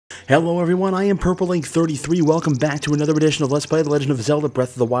Hello everyone, I am PurpleLink33. Welcome back to another edition of Let's Play The Legend of Zelda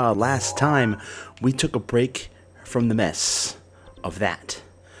Breath of the Wild. Last time, we took a break from the mess of that.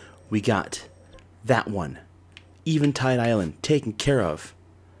 We got that one, Eventide Island, taken care of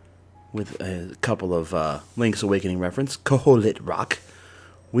with a couple of Link's Awakening reference, Koholit Rock.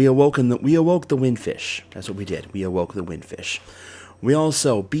 We awoke the windfish. That's what we did. We awoke the windfish. We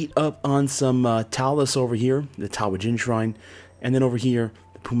also beat up on some Talus over here, the Tawajin Shrine, and then over here,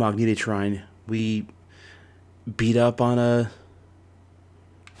 the Pumagnita Shrine. We beat up on a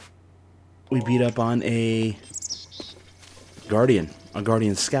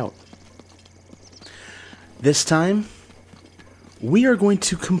Guardian Scout. This time, we are going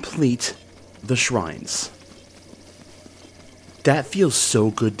to complete the shrines. That feels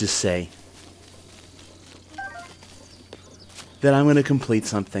so good to say. That I'm going to complete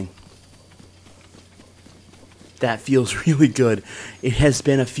something. That feels really good. It has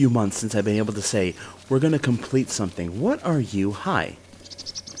been a few months since I've been able to say, we're going to complete something. What are you? Hi.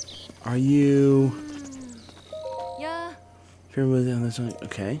 Are you... Yeah.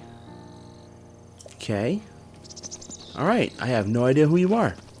 Okay. Okay. Alright, I have no idea who you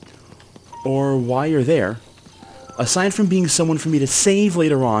are. Or why you're there. Aside from being someone for me to save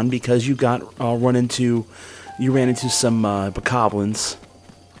later on because you got ran into some bokoblins.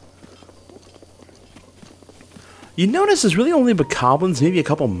 You notice there's really only bokoblins, maybe a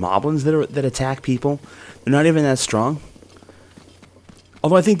couple moblins that attack people. They're not even that strong.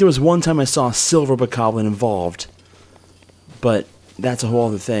 Although I think there was one time I saw a silver bokoblin involved. But that's a whole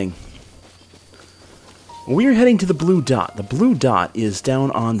other thing. We're heading to the blue dot. The blue dot is down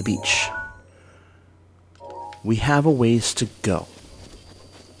on the beach. We have a ways to go.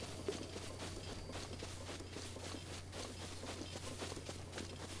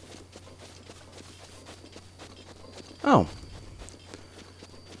 Oh,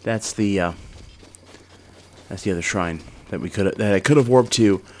 that's the other shrine that I could have warped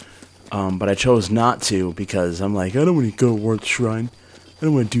to, but I chose not to because I'm like, I don't want to go warp the shrine. I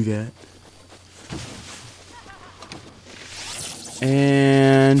don't want to do that.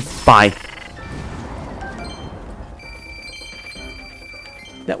 And bye.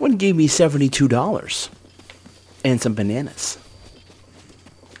 That one gave me $72 and some bananas.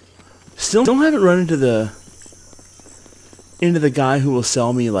 Still haven't run into the guy who will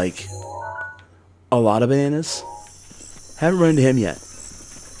sell me like a lot of bananas. Haven't run into him yet.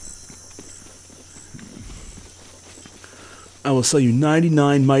 I will sell you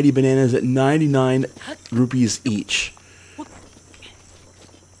 99 mighty bananas at 99 rupees each.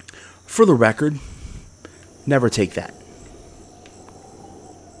 For the record, never take that.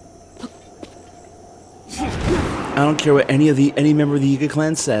 I don't care what any member of the Yiga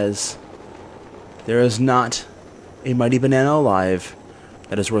clan says. There is not a mighty banana alive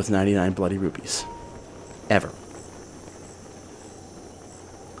that is worth 99 bloody rupees. Ever.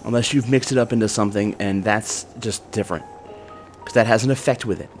 Unless you've mixed it up into something, and that's just different. Because that has an effect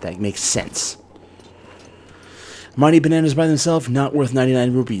with it. That makes sense. Mighty bananas by themselves, not worth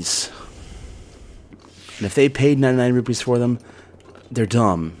 99 rupees. And if they paid 99 rupees for them, they're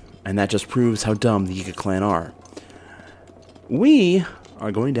dumb. And that just proves how dumb the Yiga clan are. We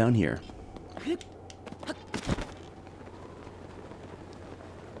are going down here.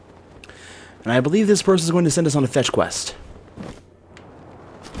 And I believe this person is going to send us on a fetch quest.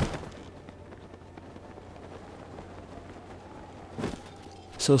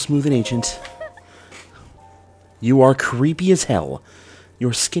 So smooth and ancient. You are creepy as hell.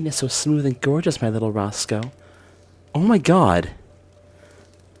 Your skin is so smooth and gorgeous, my little Roscoe. Oh my god.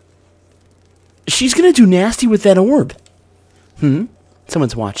 She's gonna do nasty with that orb.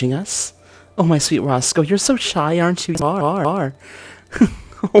 Someone's watching us. Oh, my sweet Roscoe, you're so shy, aren't you? You are.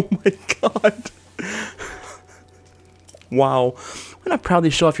 Oh my god. Wow. Why not proudly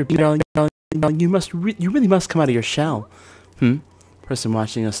show off your darling? You really must come out of your shell. Person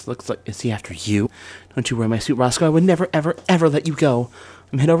watching us looks like, is he after you? Don't you worry, my sweet Roscoe. I would never, ever, ever let you go.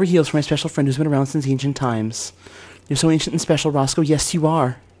 I'm head over heels for my special friend who's been around since ancient times. You're so ancient and special, Roscoe. Yes, you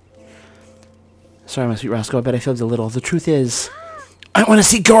are. Sorry, my sweet Roscoe. I bet I failed you a little. The truth is, I want to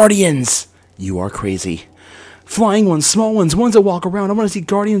see guardians. You are crazy. Flying ones, small ones, ones that walk around. I want to see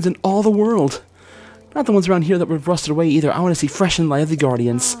guardians in all the world. Not the ones around here that were rusted away either. I want to see fresh and lively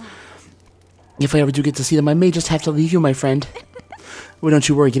guardians. If I ever do get to see them, I may just have to leave you, my friend. Well, don't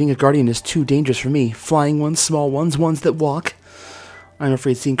you worry. Getting a guardian is too dangerous for me. Flying ones, small ones, ones that walk. I'm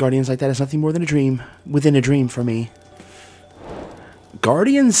afraid seeing guardians like that is nothing more than a dream. Within a dream for me.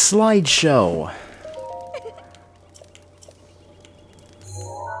 Guardian slideshow.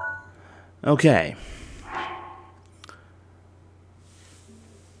 Okay.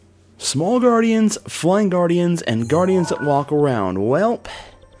 Small guardians, flying guardians, and guardians that walk around. Well,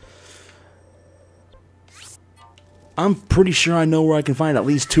 I'm pretty sure I know where I can find at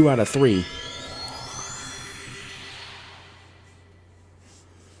least 2 out of 3.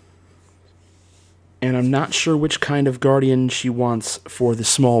 And I'm not sure which kind of guardian she wants for the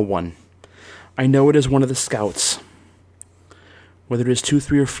small one. I know it is one of the scouts. Whether it is 2,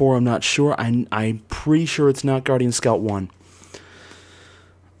 3, or 4, I'm not sure. I'm pretty sure it's not Guardian Scout 1.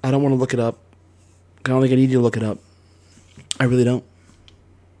 I don't want to look it up. I don't think I need you to look it up. I really don't.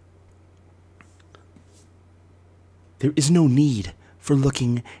 There is no need for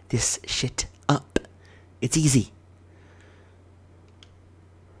looking this shit up. It's easy.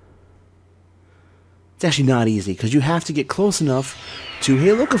 It's actually not easy, because you have to get close enough to,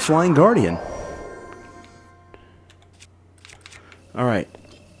 hey, look, a flying guardian. Alright.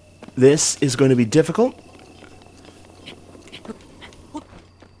 This is going to be difficult.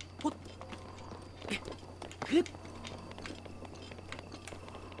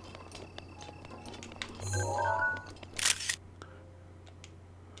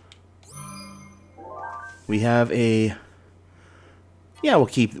 We have a... Yeah,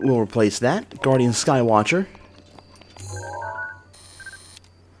 we'll replace that. Guardian Skywatcher.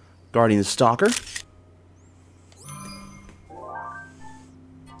 Guardian Stalker.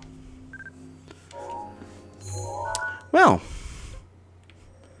 Well,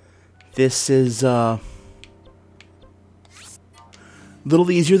 this is a little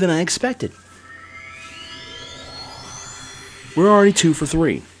easier than I expected. We're already 2 for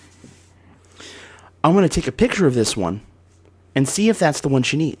 3. I'm going to take a picture of this one and see if that's the one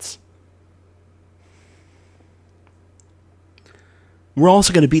she needs. We're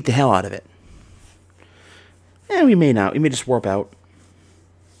also going to beat the hell out of it. And we may not. We may just warp out.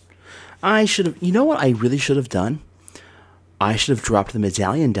 I should have... You know what I really should have done? I should have dropped the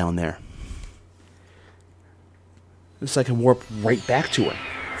medallion down there. So I can warp right back to her.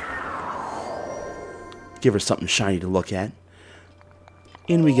 Give her something shiny to look at.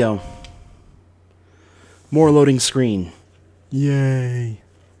 In we go. More loading screen. Yay.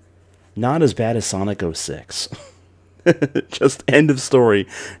 Not as bad as Sonic 06. Just end of story.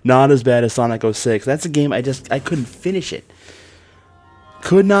 Not as bad as Sonic 06. That's a game I couldn't finish it.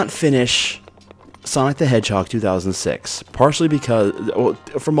 Could not finish Sonic the Hedgehog 2006. Partially because, well,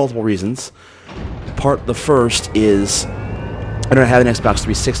 for multiple reasons. The first is I don't have an Xbox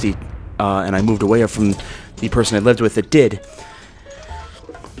 360, and I moved away from the person I lived with that did.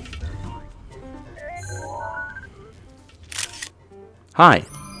 Hi.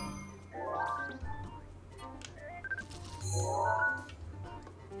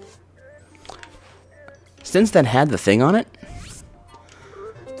 Since that had the thing on it,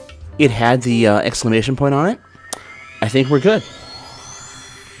 it had the exclamation point on it, I think we're good.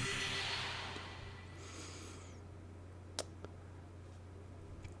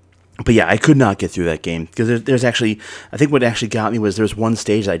 But yeah, I could not get through that game because there's actually, I think what actually got me was there's one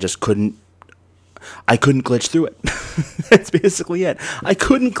stage that I couldn't glitch through it. That's basically it. I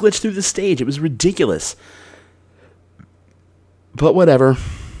couldn't glitch through the stage. It was ridiculous. But whatever.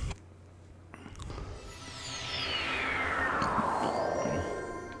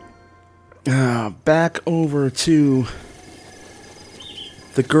 Back over to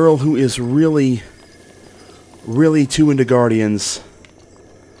the girl who is really, really too into Guardians.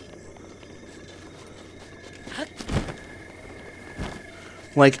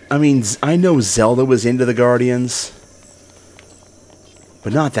 Like, I mean, I know Zelda was into the Guardians,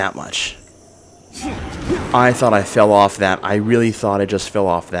 but not that much. I thought I fell off that. I really thought I just fell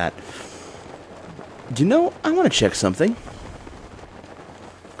off that. You know, I want to check something.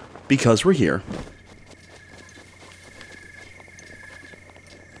 Because we're here.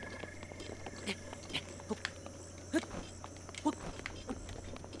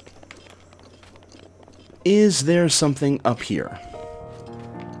 Is there something up here?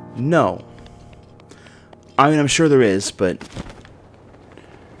 No. I mean, I'm sure there is, but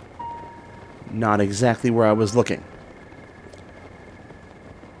not exactly where I was looking.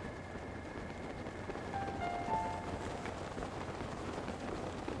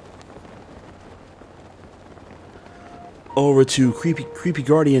 Over to creepy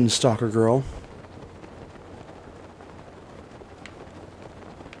Guardian Stalker Girl.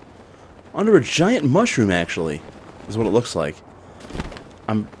 Under a giant mushroom, actually, is what it looks like.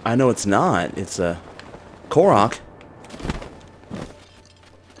 I know it's not. It's a Korok.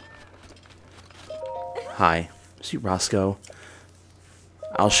 Hi, see Roscoe.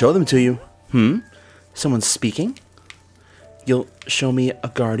 I'll show them to you. Someone's speaking? You'll show me a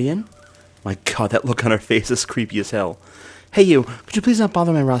guardian? My god, that look on her face is creepy as hell. Hey you, could you please not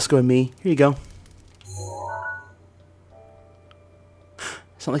bother my Roscoe and me? Here you go.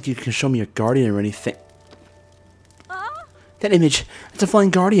 It's not like you can show me your guardian or anything. That image, it's a flying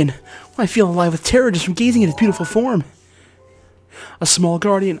guardian. Well, I feel alive with terror just from gazing at its beautiful form. A small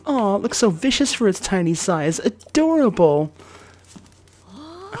guardian. Aw, it looks so vicious for its tiny size. Adorable.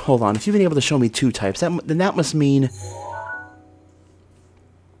 Hold on, if you've been able to show me 2 types, then that must mean...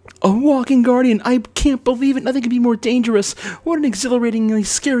 A walking guardian! I can't believe it! Nothing could be more dangerous! What an exhilaratingly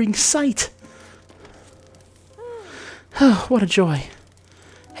scaring sight! What a joy.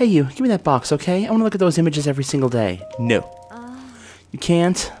 Hey you, give me that box, okay? I want to look at those images every single day. No. You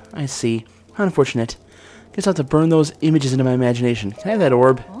can't? I see. How unfortunate. Guess I'll have to burn those images into my imagination. Can I have that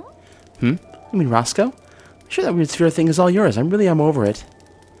orb? You mean Roscoe? I'm sure that weird sphere thing is all yours. I'm over it.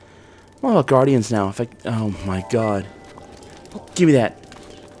 I'm all about guardians now. Oh my god. Give me that.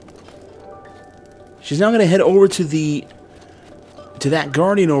 She's now going to head over to that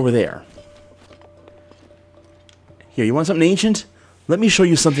guardian over there. Here, you want something ancient? Let me show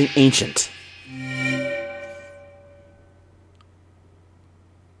you something ancient.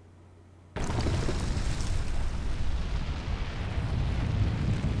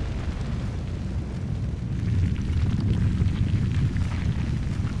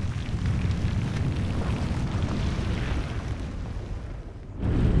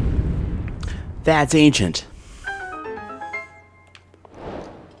 That's ancient.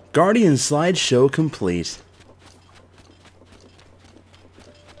 Guardian slideshow complete.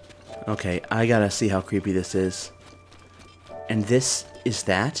 Okay, I gotta see how creepy this is. And this is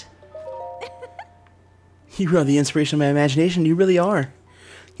that? You are the inspiration of my imagination. You really are.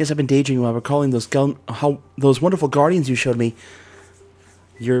 Yes, I've been daydreaming while recalling those wonderful guardians you showed me.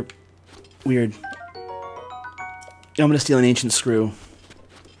 You're weird. I'm gonna steal an ancient screw.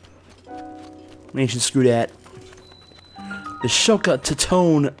 An ancient screw that. The Shoka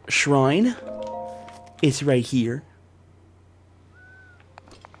Tatone Shrine. It's right here.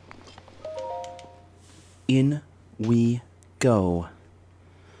 In we go.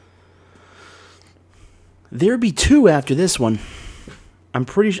 There'll be 2 after this one. I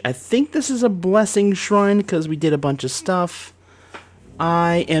think this is a blessing shrine because we did a bunch of stuff.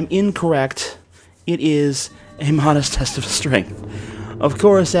 I am incorrect. It is a modest test of strength. Of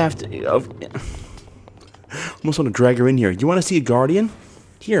course, almost want to drag her in here. You want to see a guardian?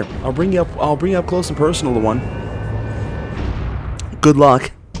 Here, I'll bring you up close and personal to one. Good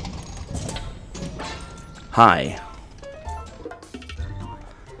luck. Hi.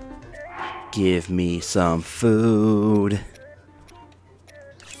 Give me some food.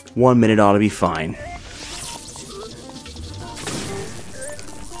 1 minute ought to be fine.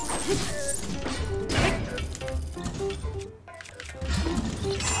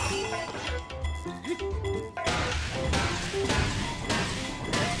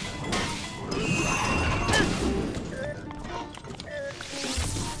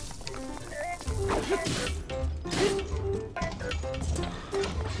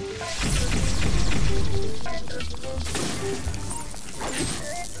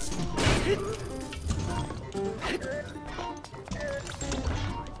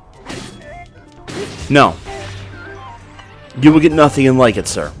 No. You will get nothing and like it,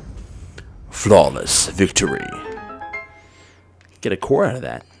 sir. Flawless victory. Get a core out of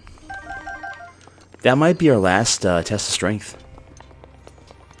that. That might be our last test of strength.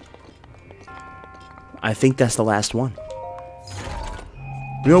 I think that's the last one.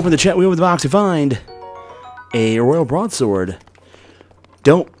 We open the box to find a royal broadsword.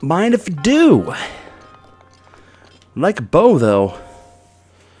 Don't mind if you do. Like a bow, though.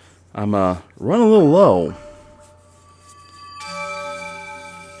 I'm running a little low.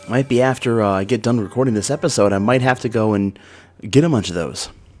 Might be after I get done recording this episode, I might have to go and get a bunch of those.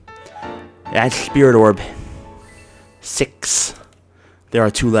 That's Spirit Orb. 6. There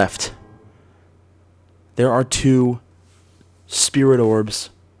are 2 left. There are 2 Spirit Orbs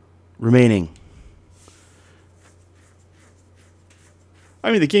remaining.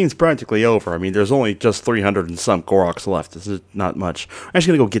 I mean, the game's practically over. I mean, there's only just 300 and some Koroks left. This is not much. I'm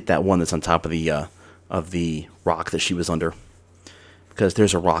actually gonna go get that one that's on top of the rock that she was under, because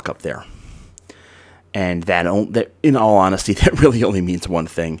there's a rock up there, and that in all honesty, that really only means one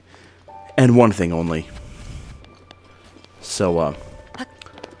thing, and one thing only. So,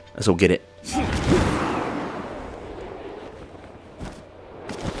 let's go get it.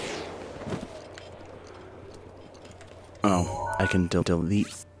 Oh. I can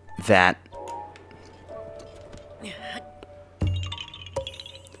delete that.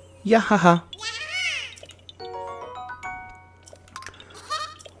 Yahaha.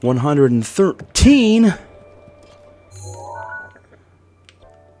 113.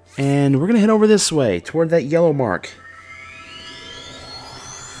 And we're going to head over this way, toward that yellow mark.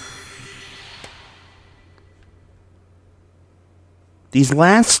 These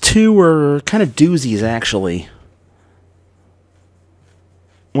last two are kind of doozies, actually.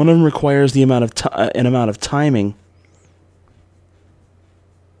 One of them requires the amount of an amount of timing.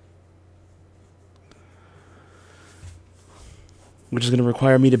 Which is going to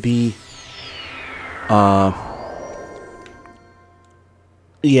require me to be...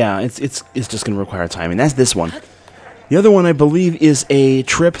 yeah, it's just going to require timing. That's this one. The other one, I believe, is a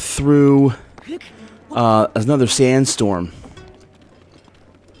trip through another sandstorm.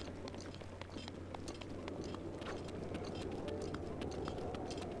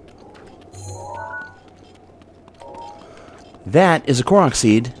 That is a Koroks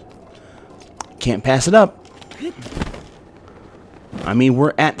seed. Can't pass it up. I mean,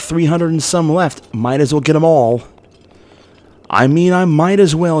 we're at 300 and some left. Might as well get them all. I mean, I might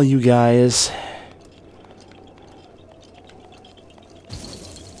as well, you guys.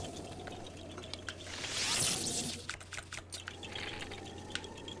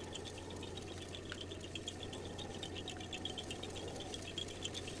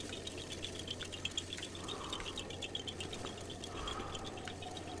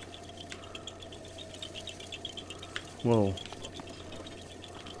 Whoa.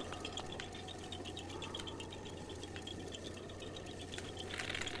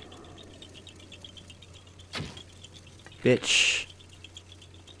 Bitch.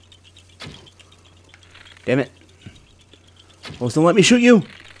 Damn it. Almost don't let me shoot you.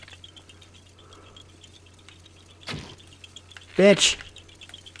 Bitch.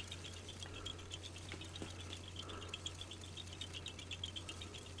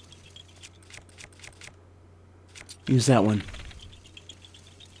 Use that one.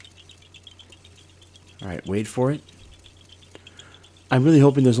 Alright, wait for it. I'm really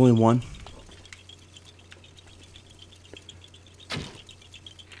hoping there's only one.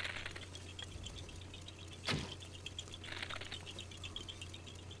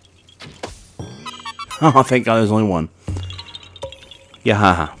 Oh, thank God there's only one. Yeah,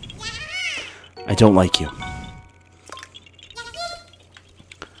 haha. I don't like you.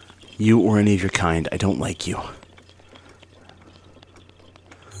 You or any of your kind, I don't like you.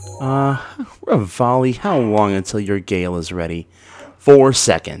 Rivali, how long until your gale is ready? 4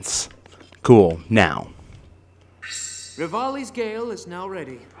 seconds. Cool, now. Rivali's gale is now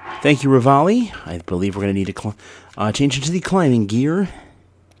ready. Thank you, Rivali. I believe we're going to need to change into the climbing gear.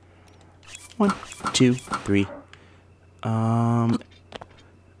 1, 2, 3. Up.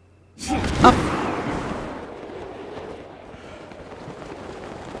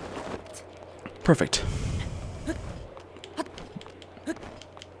 Perfect.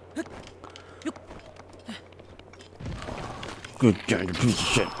 Good piece of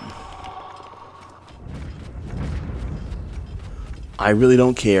shit. I really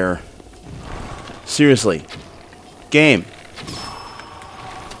don't care. Seriously. Game.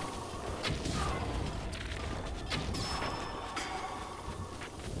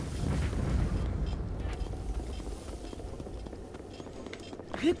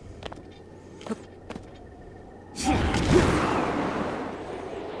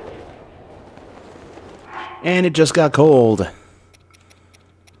 And it just got cold.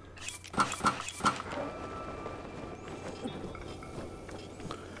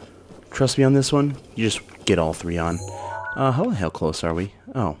 Trust me on this one. You just get all 3 on. How the hell close are we?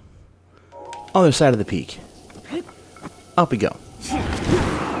 Oh. Other side of the peak. Up we go.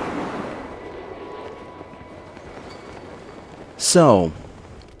 So.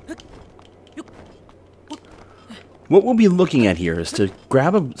 What we'll be looking at here is to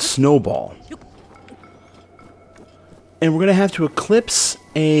grab a snowball. And we're going to have to eclipse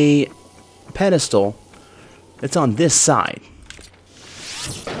a pedestal that's on this side.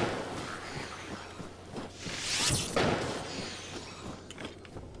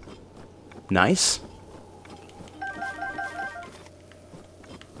 Nice.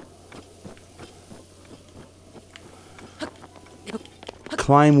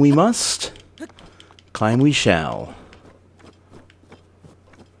 Climb we must. Climb we shall.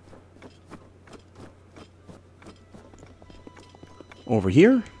 Over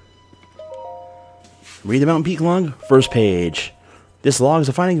here. Read the Mountain Peak log. First page. This log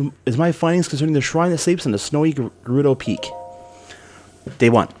is my findings concerning the shrine that sleeps on the snowy Gerudo Peak. Day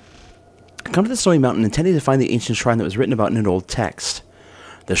 1. Come to the snowy mountain intending to find the ancient shrine that was written about in an old text.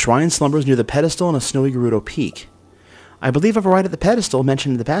 The shrine slumbers near the pedestal on a snowy Gerudo Peak. I believe I've arrived at the pedestal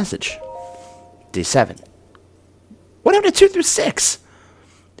mentioned in the passage. Day 7. What happened to 2 through 6?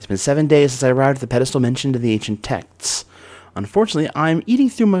 It's been 7 days since I arrived at the pedestal mentioned in the ancient texts. Unfortunately, I'm eating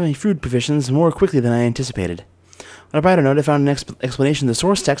through my food provisions more quickly than I anticipated. On a brighter note, I found an explanation in the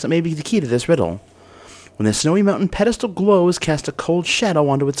source text that may be the key to this riddle. When the snowy mountain pedestal glows, cast a cold shadow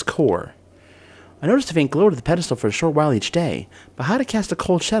onto its core. I noticed a faint glow to the pedestal for a short while each day, but how to cast a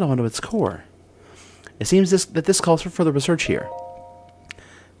cold shadow onto its core? It seems that this calls for further research here.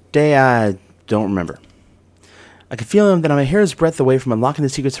 Day, I don't remember. I can feel that I'm a hair's breadth away from unlocking the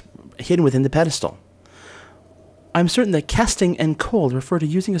secrets hidden within the pedestal. I'm certain that casting and cold refer to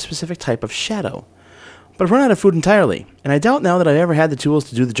using a specific type of shadow. But I've run out of food entirely, and I doubt now that I've ever had the tools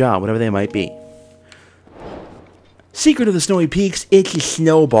to do the job, whatever they might be. Secret of the Snowy Peaks, it's a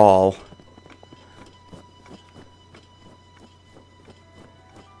snowball.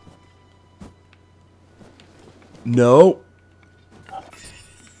 No.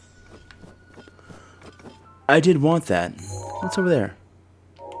 I did want that. What's over there?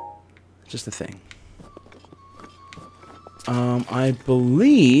 Just a thing. I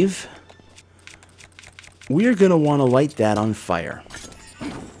believe we're gonna want to light that on fire.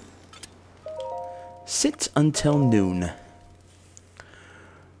 Sit until noon.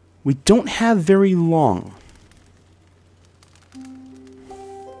 We don't have very long.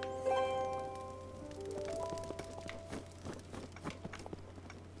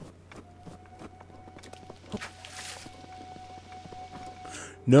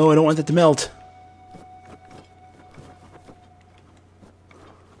 No, I don't want that to melt.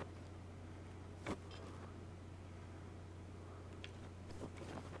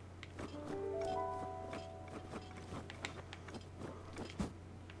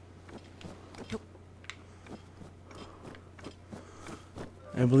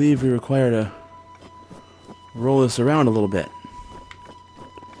 I believe we require to roll this around a little bit.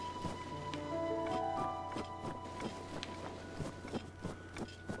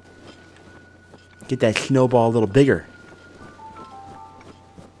 Get that snowball a little bigger.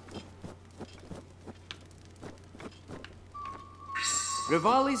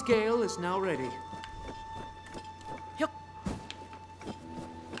 Rivali's gale is now ready.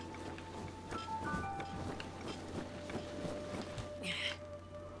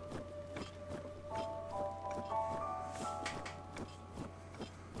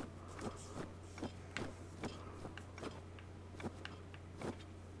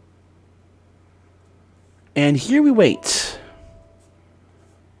 And here we wait.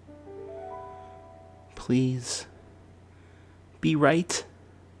 Please. Be right.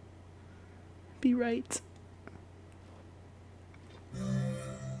 Be right.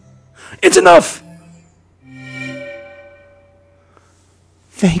 It's enough!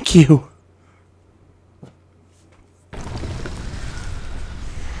 Thank you.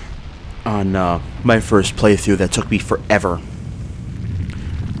 On my first playthrough, that took me forever.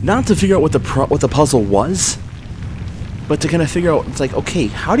 Not to figure out what the puzzle was, but to kind of figure out, it's like, okay,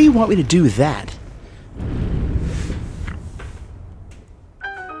 how do you want me to do that?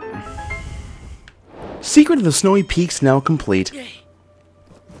 Secret of the Snowy Peaks now complete.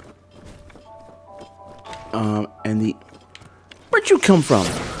 And the... Where'd you come from?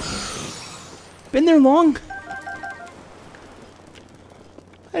 Been there long?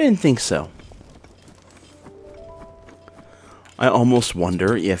 I didn't think so. I almost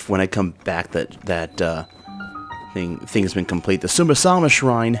wonder if when I come back that thing's been complete. The Sumasama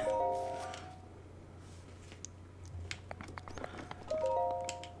Shrine.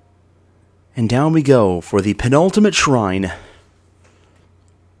 And down we go for the penultimate shrine.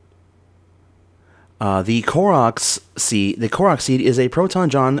 The Koroks seed. The Koroks seed is a Proton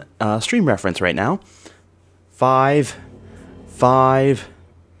John stream reference right now. 5, 5,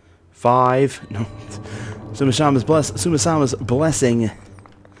 5. No. Sumasama's blessing.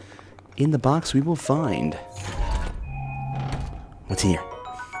 In the box we will find... What's here?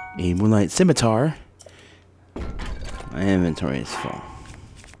 A Moonlight Scimitar. My inventory is full.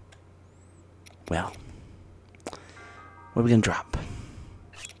 Well. What are we gonna drop?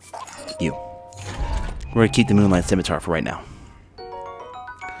 You. We're gonna keep the Moonlight Scimitar for right now.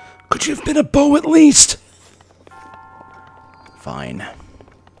 Could you have been a bow at least? Fine.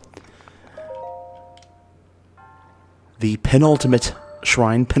 The penultimate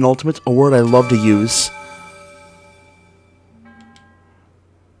shrine. Penultimate, a word I love to use.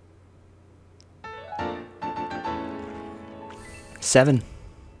 Seven.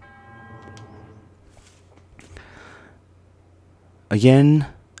 Again,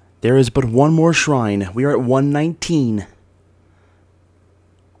 there is but one more shrine. We are at 119.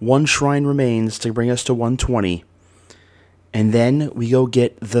 One shrine remains to bring us to 120. And then we go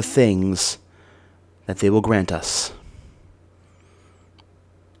get the things that they will grant us.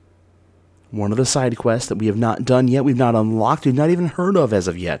 One of the side quests that we have not done yet, we've not unlocked, we've not even heard of as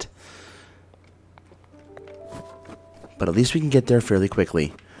of yet. But at least we can get there fairly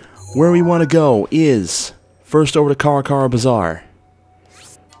quickly. Where we want to go is first over to Koroks Bazaar.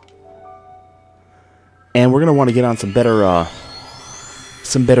 And we're going to want to get on some better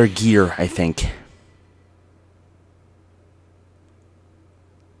gear, I think.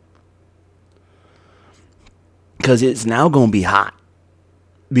 Because it's now going to be hot.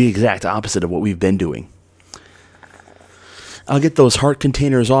 The exact opposite of what we've been doing. I'll get those heart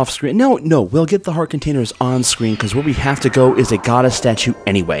containers off screen. No, we'll get the heart containers on screen because where we have to go is a goddess statue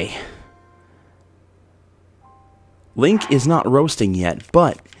anyway. Link is not roasting yet,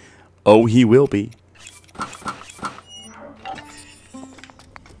 but oh, he will be.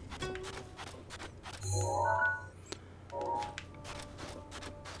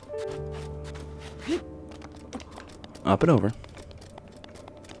 Up and over.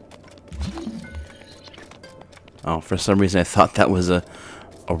 Oh, for some reason I thought that was a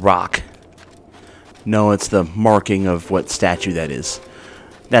rock. No, it's the marking of what statue that is.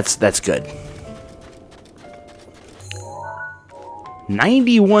 That's good.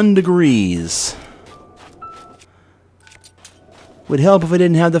 91 degrees. Would help if I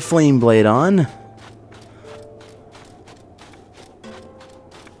didn't have the flame blade on.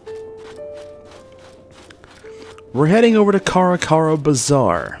 We're heading over to Koroks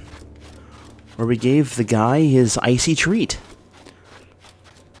Bazaar, where we gave the guy his icy treat.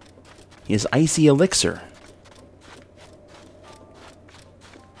 His icy elixir.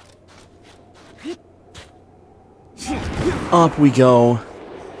 Up we go,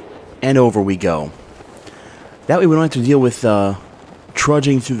 and over we go. That way we don't have to deal with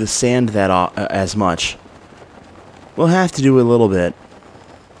trudging through the sand that as much. We'll have to do a little bit,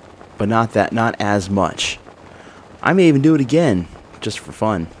 but not as much. I may even do it again, just for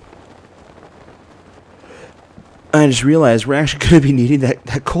fun. I just realized we're actually going to be needing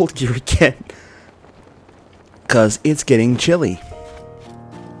that cold gear again. Because it's getting chilly.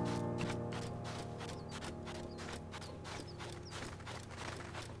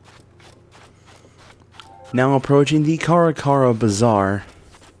 Now approaching the Koroks Bazaar.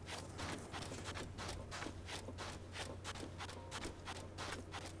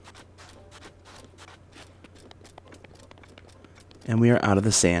 And we are out of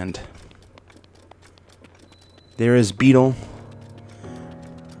the sand. There is Beetle.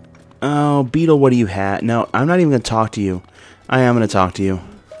 Oh, Beetle, what do you have? No, I'm not even going to talk to you. I am going to talk to you.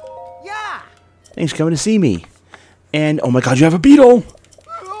 Yeah. Thanks for coming to see me. And, oh my god, you have a Beetle!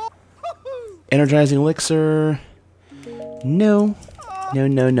 Energizing elixir. No. No,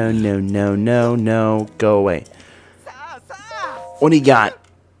 no, no, no, no, no, no. Go away. What do you got?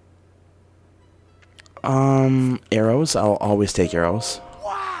 Arrows. I'll always take arrows.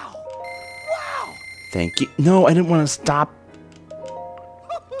 Wow. Wow. Thank you. No, I didn't want to stop.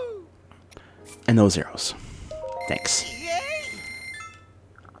 And those arrows. Thanks.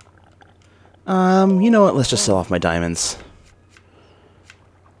 You know what? Let's just sell off my diamonds.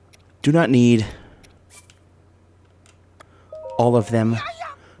 Do not need all of them.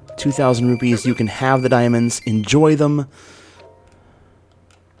 2,000 rupees. You can have the diamonds. Enjoy them.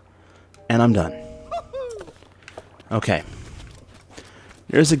 And I'm done. Okay.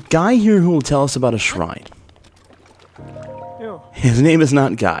 There's a guy here who will tell us about a shrine. His name is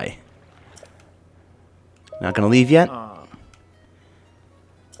not Guy. Not gonna leave yet?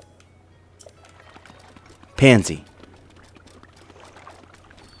 Pansy.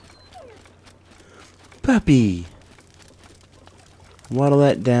 Puppy. Waddle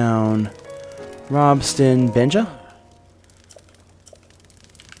that down. Robston. Benja?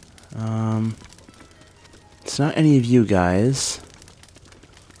 It's not any of you guys.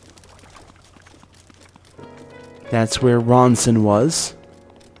 That's where Ronson was.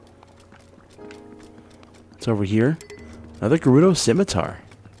 It's over here. Another Gerudo Scimitar.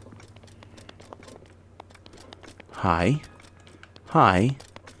 Hi. Hi.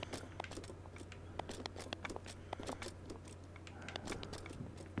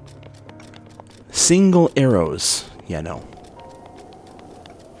 Single arrows. Yeah, no.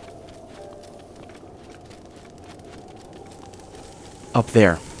 Up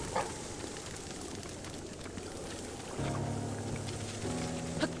there.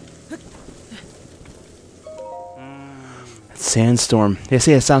 Sandstorm. They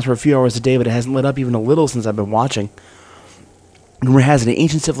say it sounds for a few hours a day, but it hasn't lit up even a little since I've been watching. Rumor has it an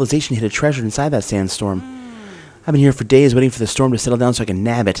ancient civilization hid a treasure inside that sandstorm. I've been here for days waiting for the storm to settle down so I can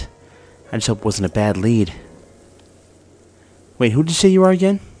nab it. I just hope it wasn't a bad lead. Wait, who did you say you are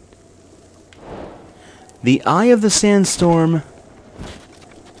again? The Eye of the Sandstorm.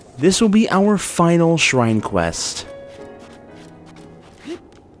 This will be our final shrine quest.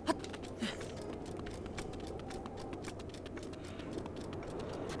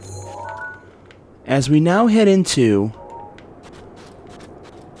 As we now head into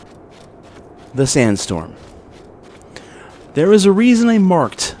the sandstorm. There is a reason I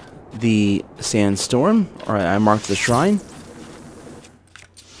marked the sandstorm, or I marked the shrine.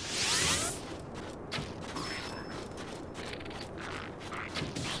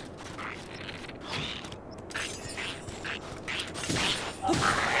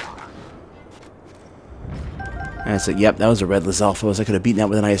 And I said, yep, that was a red Lizalfos. I could have beaten that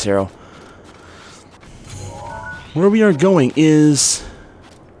with an ice arrow. Where we are going is...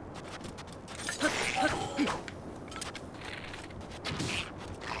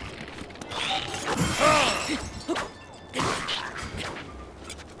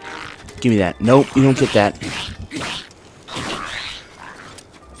 Give me that. Nope, you don't get that.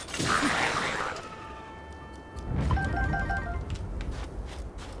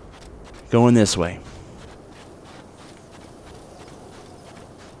 Going this way.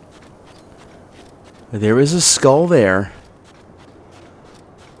 There is a skull there.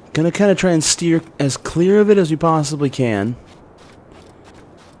 Gonna kind of try and steer as clear of it as we possibly can.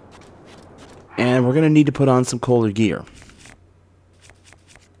 And we're gonna need to put on some colder gear.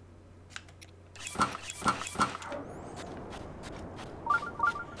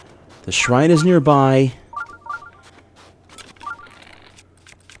 The shrine is nearby.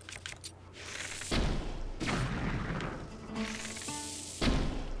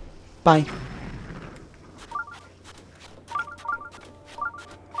 Bye.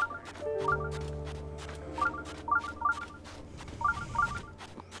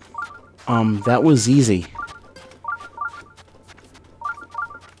 That was easy.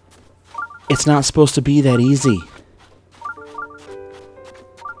 It's not supposed to be that easy.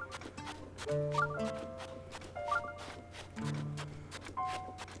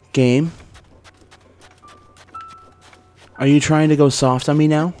 Game? Are you trying to go soft on me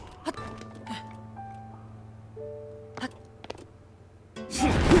now?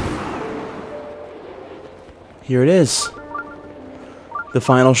 Here it is. The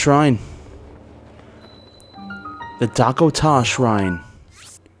final shrine. The Dakota Shrine.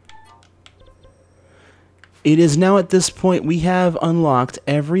 It is now at this point we have unlocked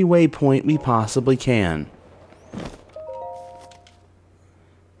every waypoint we possibly can.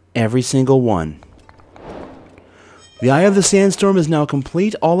 Every single one. The Eye of the Sandstorm is now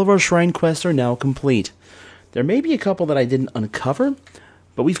complete. All of our shrine quests are now complete. There may be a couple that I didn't uncover,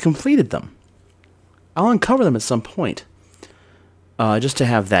 but we've completed them. I'll uncover them at some point. Just to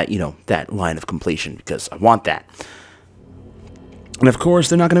have that, you know, that line of completion, because I want that. And of course,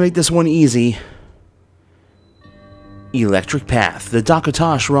 they're not going to make this one easy. Electric Path. The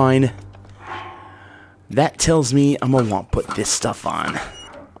Dakota Shrine. That tells me I'm going to want to put this stuff on.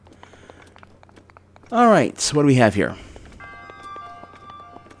 Alright, so what do we have here?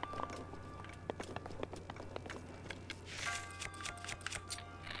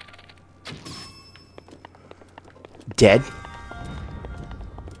 Dead.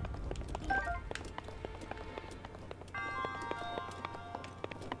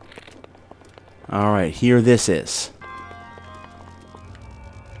 Alright, here this is.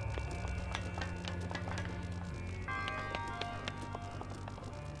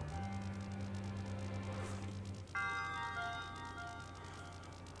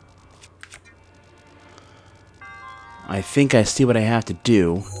 I think I see what I have to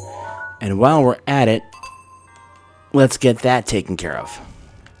do. And while we're at it, let's get that taken care of.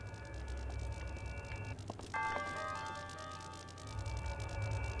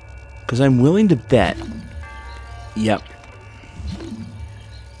 Because I'm willing to bet. Yep.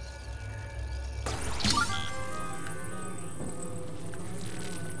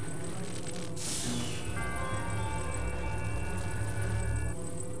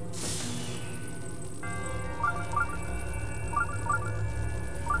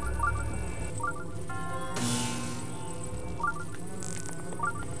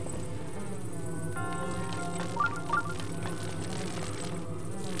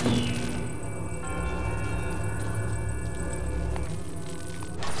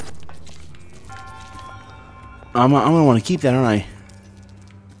 I'm gonna want to keep that, aren't I?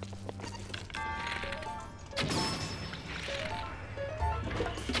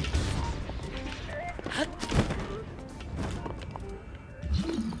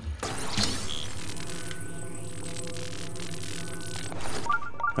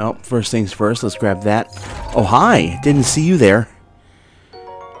 Oh, first things first, let's grab that. Oh, hi! Didn't see you there.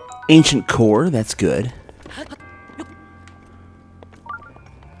 Ancient core, that's good.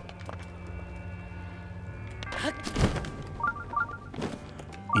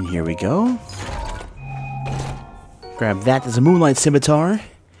 And here we go. Grab that as a moonlight scimitar.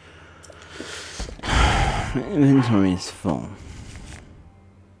 Inventory is full.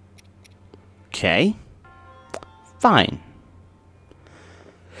 Okay. Fine.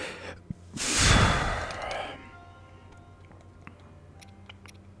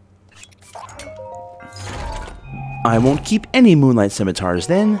 I won't keep any moonlight scimitars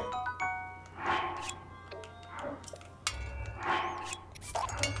then.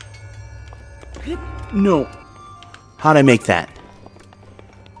 No. How'd I make that?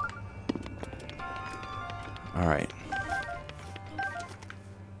 Alright.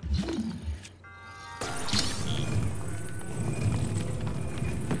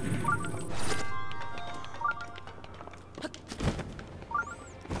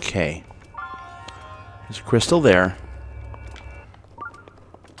 Okay. There's a crystal there.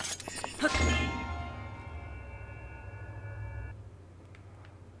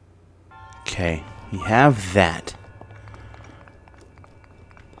 Okay, we have that.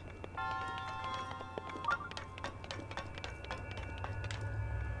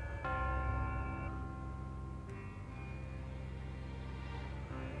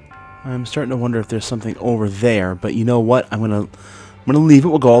 I'm starting to wonder if there's something over there, but you know what? I'm gonna leave it.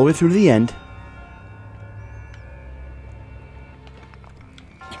 We'll go all the way through to the end.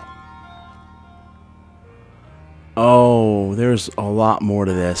 Oh, there's a lot more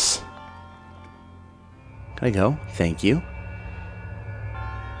to this. Can I go? Thank you.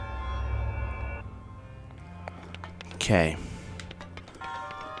 Okay.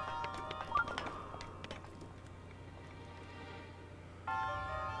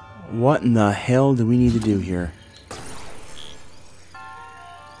 What in the hell do we need to do here?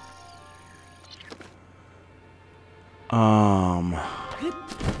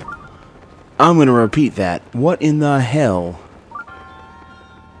 I'm gonna repeat that. What in the hell?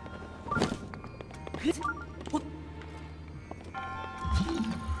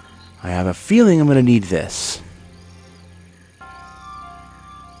 I have a feeling I'm gonna need this.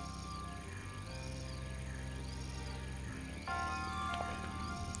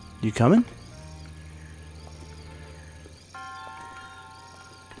 You coming?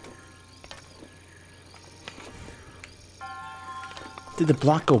 Did the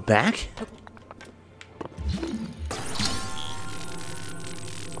block go back?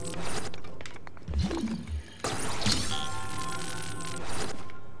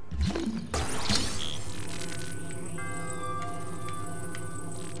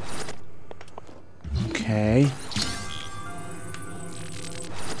 Okay.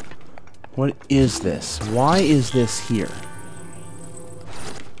 What is this? Why is this here?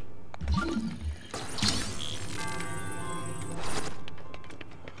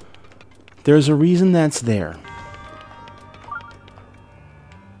 There's a reason that's there.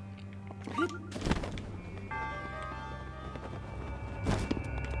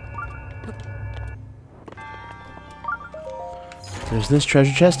 There's this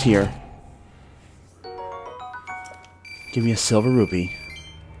treasure chest here. Give me a silver rupee.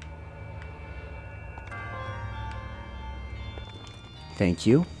 Thank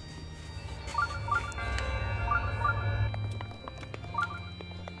you.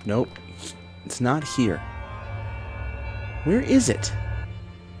 Nope. It's not here. Where is it?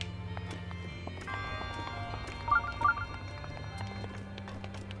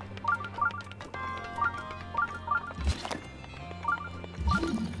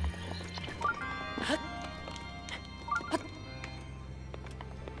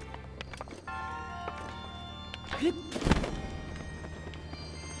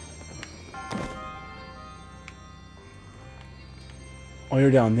 Oh, you're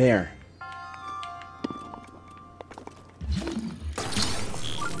down there.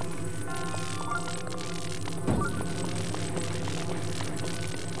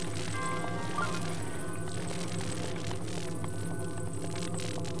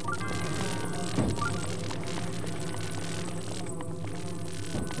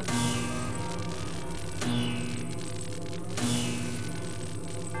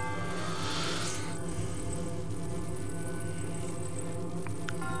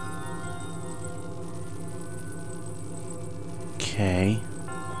 Okay.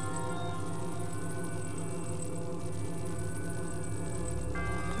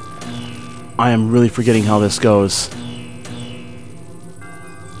 I am really forgetting how this goes.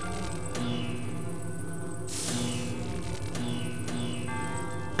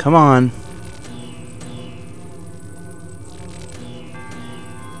 Come on.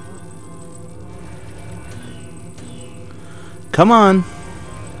 Come on.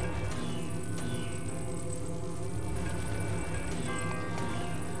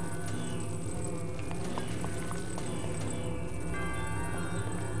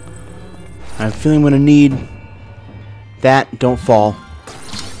 I'm feeling I'm gonna need that. Don't fall.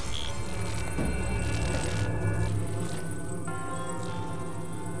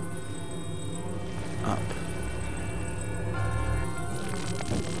 Up.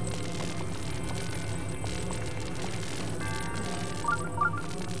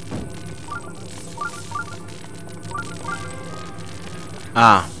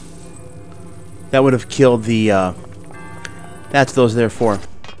 Ah. That would have killed the, that's those there for.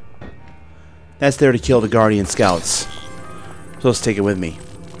 That's there to kill the Guardian Scouts. So let's take it with me.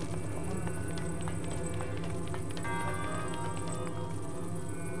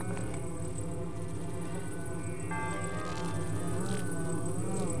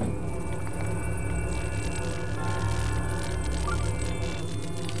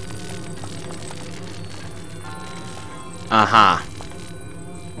 Aha.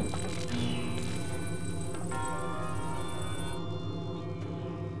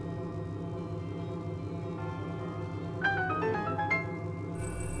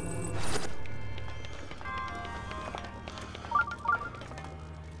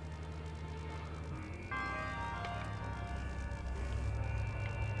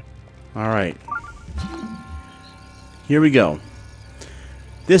 Alright. Here we go.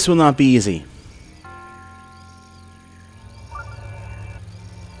 This will not be easy.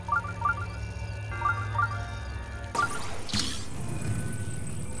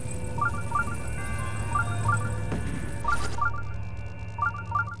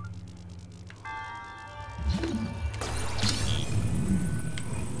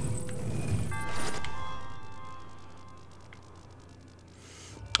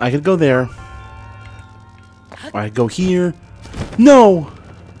 I could go there. Or I could go here. No!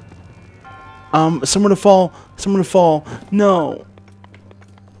 Somewhere to fall. Somewhere to fall. No.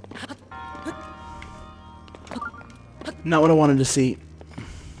 Not what I wanted to see.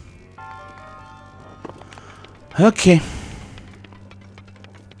 Okay.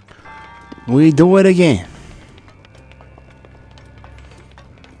 We do it again.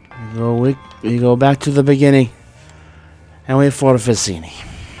 We go back to the beginning. And wait for the Vicini.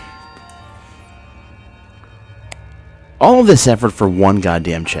 All of this effort for one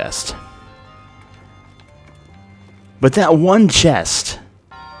goddamn chest. But that one chest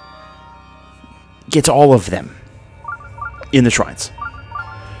gets all of them in the shrines.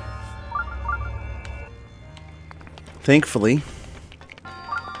 Thankfully,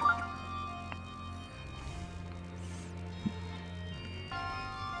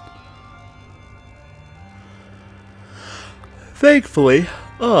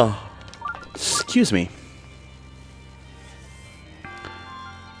 oh, excuse me.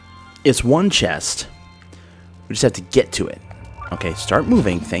 It's one chest. We just have to get to it. Okay, start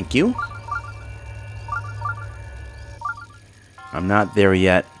moving. Thank you. I'm not there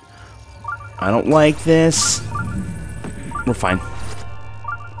yet. I don't like this. We're fine.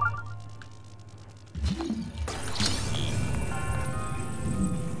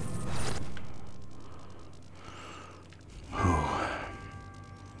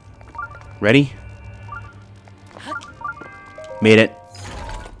 Ready? Made it.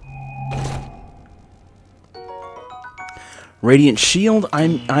 Radiant Shield,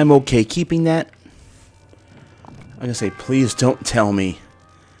 I'm okay keeping that. I'm gonna say, please don't tell me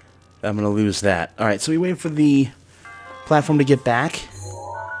that I'm gonna lose that. Alright, so we wait for the platform to get back.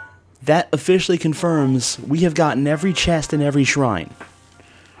 That officially confirms we have gotten every chest in every shrine.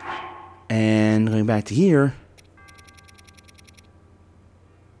 And going back to here,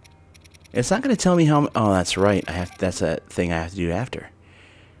 it's not gonna tell me how. Oh, that's right. That's a thing I have to do after.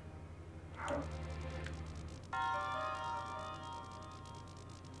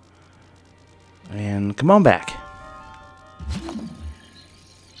 And come on back.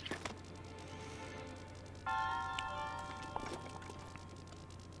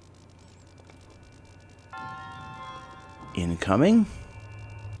 Incoming.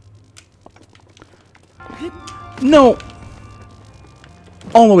 No!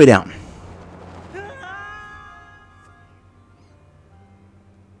 All the way down.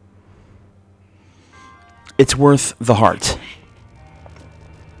 It's worth the heart.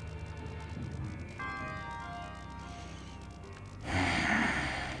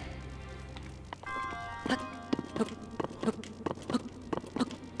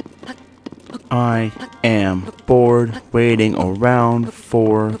 I am bored waiting around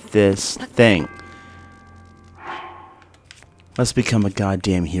for this thing. Let's become a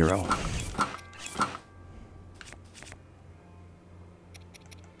goddamn hero.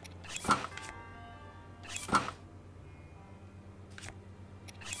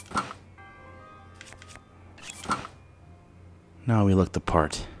 Now we look the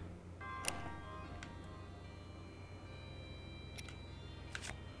part.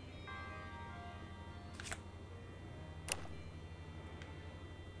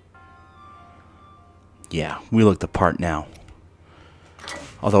 Yeah, we look the part now.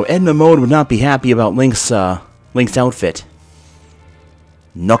 Although Edna Mode would not be happy about Link's outfit.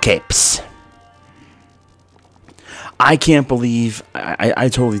 No capes. I can't believe I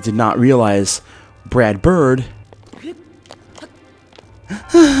totally did not realize Brad Bird,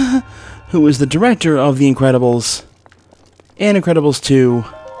 who is the director of The Incredibles and Incredibles 2,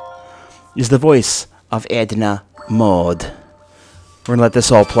 is the voice of Edna Mode. We're gonna let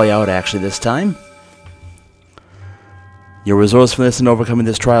this all play out actually this time. Your resourcefulness in overcoming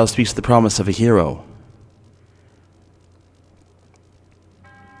this trial speaks to the promise of a hero.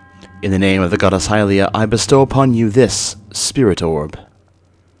 In the name of the goddess Hylia, I bestow upon you this spirit orb,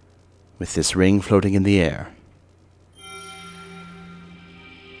 with this ring floating in the air.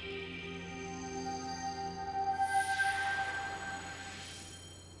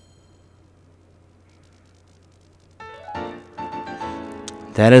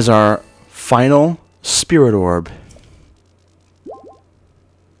 That is our final spirit orb.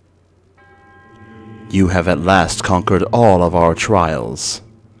 You have at last conquered all of our trials.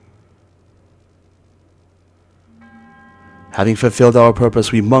 Having fulfilled our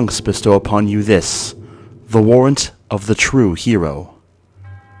purpose, we monks bestow upon you this, the warrant of the true hero.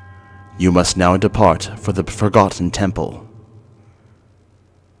 You must now depart for the Forgotten Temple.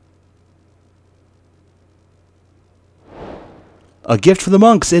 A gift for the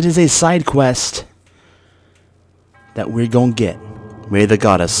monks. It is a side quest that we're gonna get. May the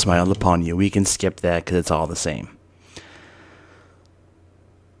goddess smile upon you. We can skip that because it's all the same.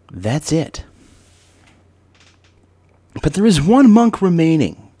 That's it. But there is one monk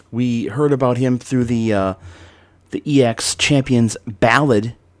remaining. We heard about him through the EX Champions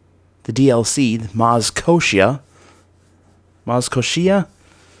Ballad, the DLC, Maz Koshia.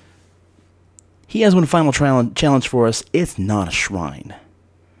 He has one final challenge for us. It's not a shrine.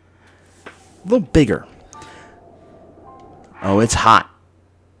 A little bigger. Oh, it's hot.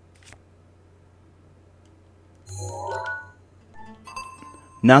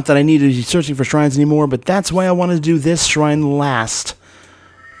 Not that I need to be searching for shrines anymore, but that's why I wanted to do this shrine last.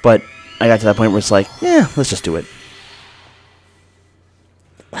 But I got to that point where it's like, yeah, let's just do it.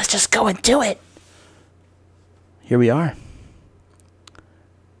 Let's just go and do it. Here we are.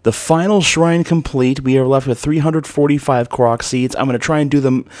 The final shrine complete. We are left with 345 Korok seeds. I'm going to try and do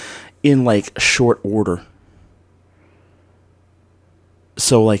them in, like, short order.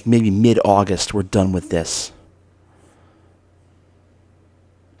 So, like, maybe mid-August we're done with this.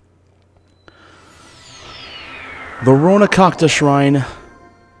 The Ronakakta Shrine.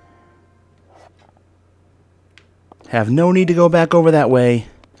 Have no need to go back over that way.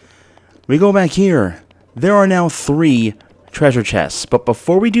 We go back here. There are now 3 treasure chests. But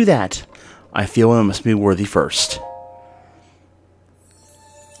before we do that, I feel I must be worthy first.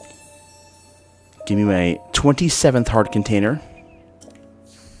 Give me my 27th heart container.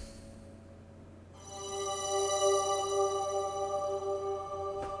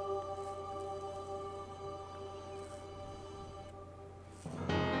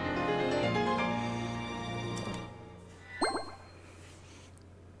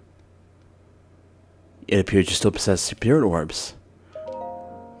 It appears you still possess spirit orbs.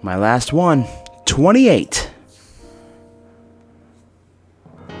 My last one, 28.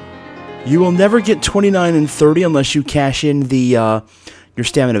 You will never get 29 and 30 unless you cash in the your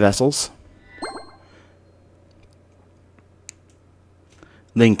stamina vessels.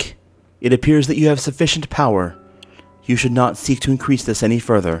 Link, it appears that you have sufficient power. You should not seek to increase this any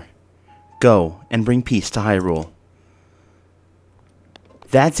further. Go and bring peace to Hyrule.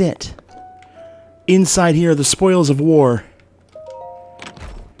 That's it. Inside here, the spoils of war.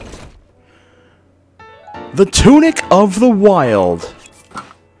 The Tunic of the Wild.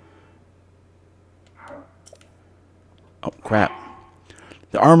 Oh, crap.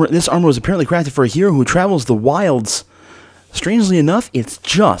 This armor was apparently crafted for a hero who travels the wilds. Strangely enough, it's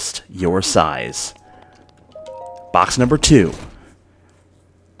just your size. Box number 2.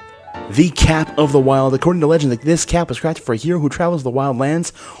 The Cap of the Wild. According to legend, this cap was crafted for a hero who travels the wild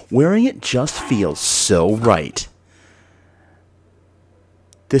lands. Wearing it just feels so right.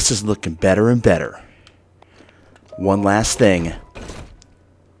 This is looking better and better. One last thing.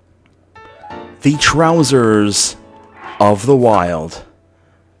 The Trousers of the Wild.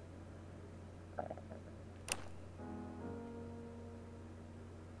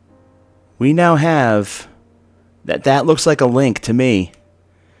 We now have... That looks like a Link to me.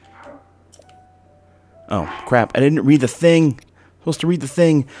 Oh, crap. I didn't read the thing. Supposed to read the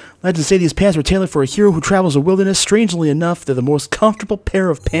thing. Legends say these pants were tailored for a hero who travels the wilderness. Strangely enough, they're the most comfortable pair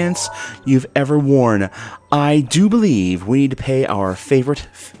of pants you've ever worn. I do believe we need to pay our favorite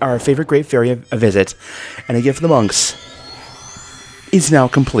great fairy a visit, and a gift for the monks is now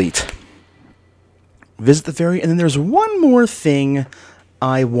complete. Visit the fairy, and then there's one more thing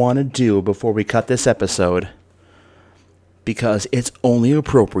I want to do before we cut this episode, because it's only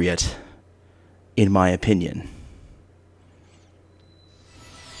appropriate, in my opinion.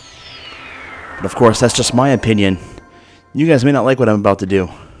 But of course, that's just my opinion. You guys may not like what I'm about to do,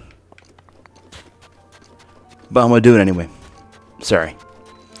 but I'm going to do it anyway. Sorry.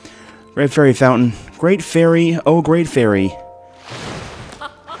 Great Fairy Fountain. Great Fairy. Oh, Great Fairy.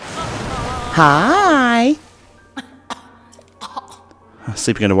 Hi!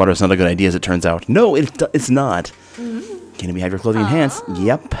 Sleeping underwater is not a good idea, as it turns out. No, it's not. Can you have your clothing enhanced?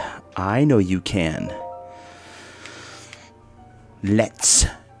 Yep, I know you can. Let's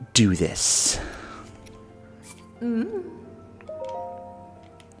do this.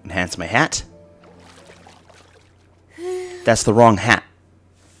 Enhance my hat. That's the wrong hat.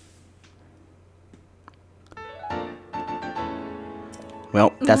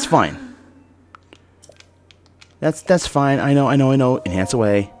 Well, that's fine. That's fine. I know. Enhance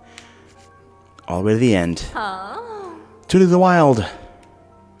away. All the way to the end. Tunic of the Wild.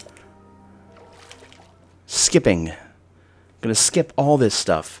 Skipping. Gonna skip all this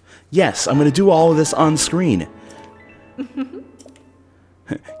stuff. Yes, I'm gonna do all of this on screen.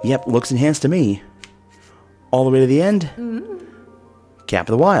 Yep, looks enhanced to me. All the way to the end. Cap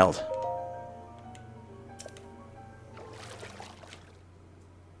of the Wild.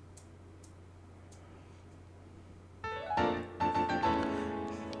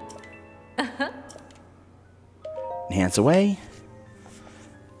 Enhance away.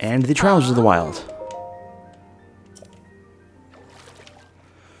 And the Trousers of the Wild.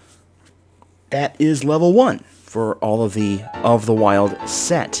 That is level 1 for all of the Wild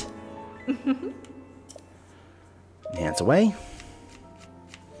set. Enhance away.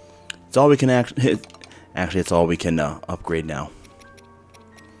 It's all we can actually it's all we can upgrade now.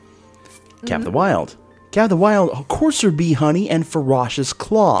 Cap of the Wild. Cap of the Wild, Courser Bee Honey, and Ferocious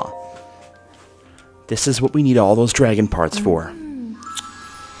Claw. This is what we need all those dragon parts for.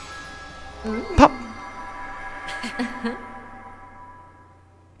 Pop!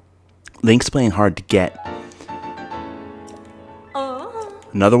 Link's playing hard to get.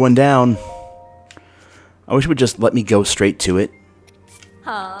 Another one down. I wish it would just let me go straight to it.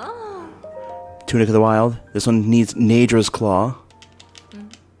 Tunic of the Wild. This one needs Nadra's Claw.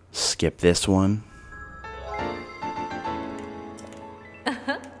 Skip this one.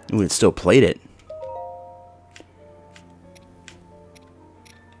 Ooh, it still played it.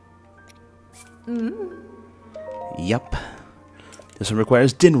 Yup. This one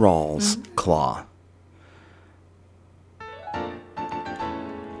requires Dinral's Claw.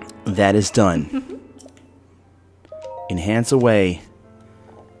 That is done. Enhance away.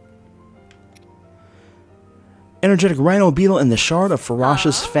 Energetic Rhino Beetle and the Shard of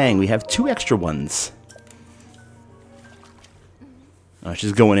Ferocious Fang. We have 2 extra ones. Oh,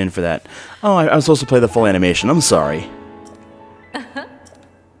 she's going in for that. Oh, I was supposed to play the full animation. I'm sorry.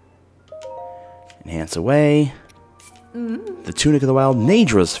 Enhance away. The Tunic of the Wild,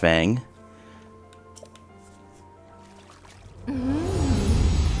 Nadra's Fang.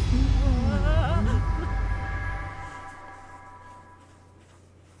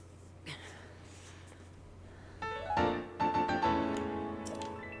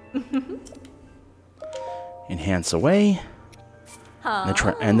 Enhance away.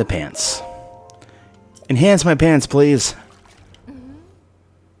 And the pants. Enhance my pants, please.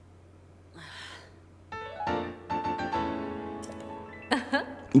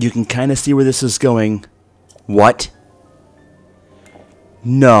 You can kind of see where this is going. What?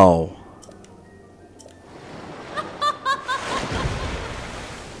 No.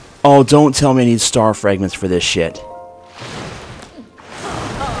 Oh, don't tell me I need star fragments for this shit.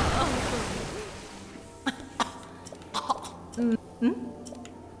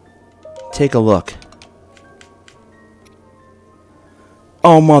 Take a look.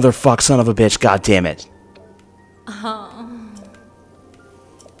 Oh, motherfuck, son of a bitch, god damn it.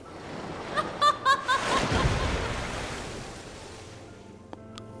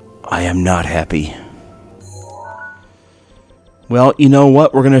 I am not happy. Well, you know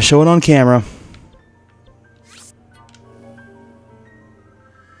what? We're going to show it on camera.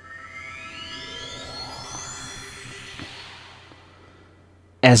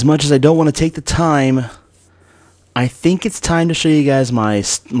 As much as I don't want to take the time, I think it's time to show you guys my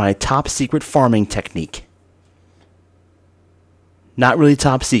top secret farming technique. Not really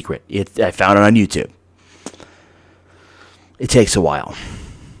top secret. I found it on YouTube. It takes a while.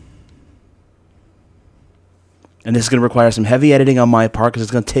 And this is going to require some heavy editing on my part because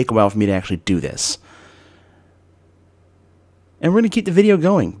it's going to take a while for me to actually do this. And we're going to keep the video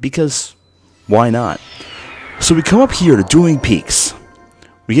going because why not? So we come up here to Dueling Peaks.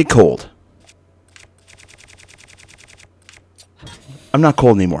 We get cold. I'm not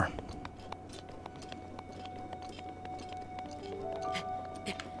cold anymore.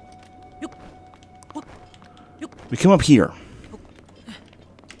 We come up here.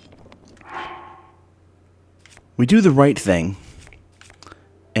 We do the right thing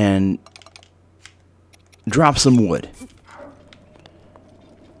and drop some wood.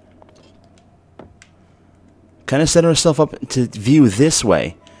 Kind of set ourselves up to view this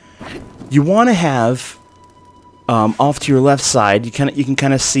way. You want to have off to your left side. You can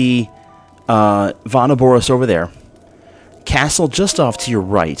kind of see Vanaboros over there. Castle just off to your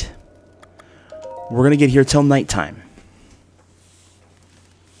right. We're gonna get here till nighttime,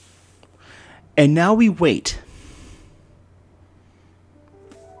 and now we wait.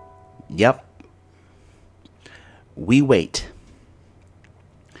 Yep, we wait.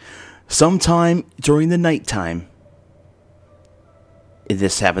 Sometime during the nighttime,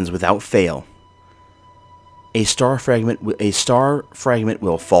 this happens without fail. A star fragment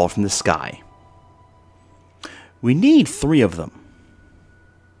will fall from the sky. We need 3 of them.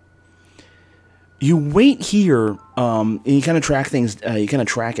 You wait here, and you kind of track things. You kind of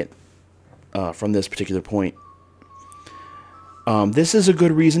track it from this particular point. This is a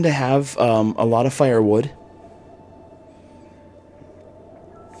good reason to have a lot of firewood.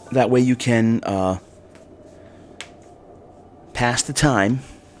 That way you can pass the time.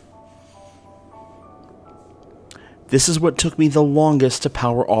 This is what took me the longest to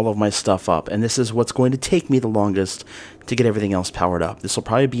power all of my stuff up, and this is what's going to take me the longest to get everything else powered up. This will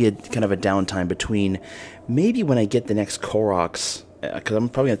probably be a kind of a downtime between maybe when I get the next Koroks, because I'm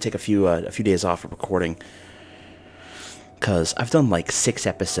probably going to take a few days off of recording, because I've done like 6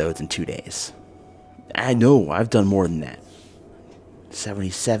 episodes in 2 days. I know, I've done more than that.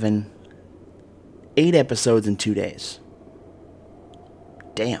 77, 8 episodes in 2 days.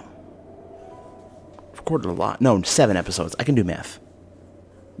 Damn. Recorded a lot. No, 7 episodes. I can do math.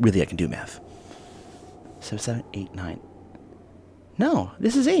 Really, I can do math. 7, 8, 9. No,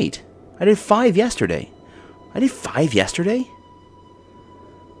 this is 8. I did 5 yesterday. I did 5 yesterday?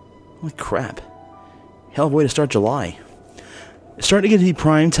 Holy crap. Hell of a way to start July. It's starting to get to be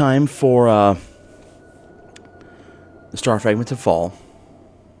prime time for the star fragment to fall.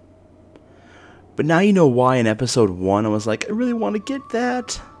 But now you know why in episode 1 I was like, I really want to get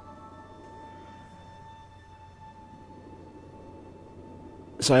that.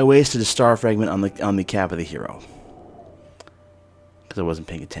 So I wasted a star fragment on the cap of the hero because I wasn't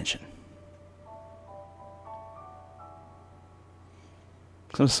paying attention.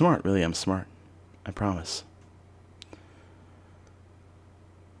 Because I'm smart, really. I'm smart. I promise.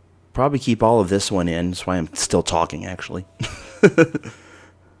 Probably keep all of this one in. That's why I'm still talking, actually.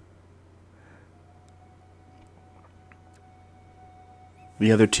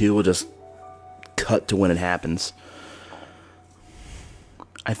 The other 2 will just cut to when it happens.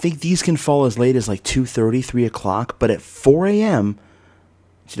 I think these can fall as late as like 2:30, 3 o'clock, but at 4 a.m.,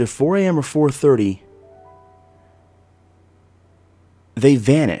 it's either 4 a.m. or 4:30, they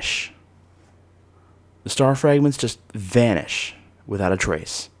vanish. The star fragments just vanish without a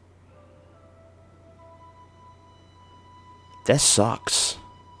trace. That sucks.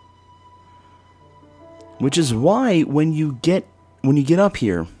 Which is why when you get up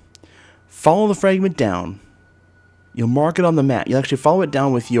here, follow the fragment down. You'll mark it on the map. You'll actually follow it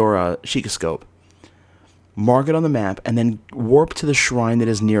down with your Shikascope. Mark it on the map, and then warp to the shrine that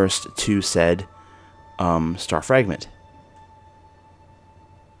is nearest to said star fragment.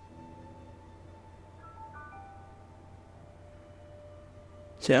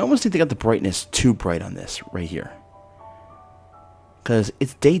 See, I almost think they got the brightness too bright on this right here. Because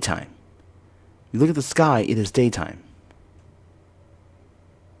it's daytime. You look at the sky, it is daytime.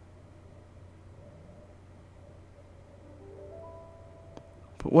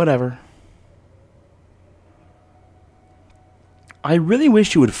 But whatever. I really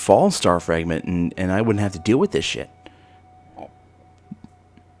wish you would fall, Star Fragment, and I wouldn't have to deal with this shit.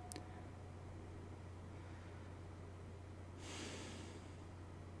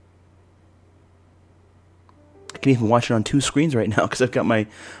 I can even watch it on 2 screens right now because I've got my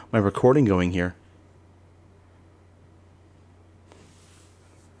recording going here.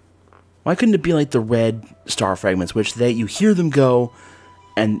 Why couldn't it be like the red star fragments, which you hear them go,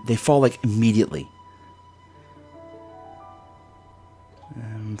 and they fall like immediately?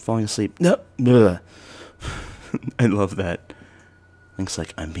 falling asleep. No. Ugh. I love that. Link's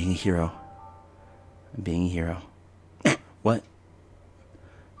like, I'm being a hero. I'm being a hero. What?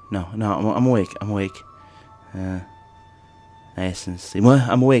 No, I'm awake. I'm awake. Nice and sleep. What?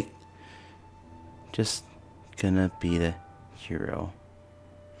 I'm awake. Just gonna be the hero.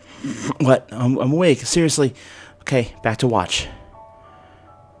 What? I'm awake. Seriously. Okay, back to watch.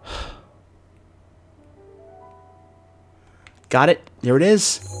 Got it. There it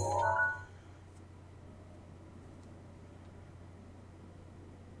is.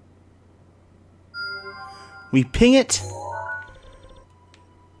 We ping it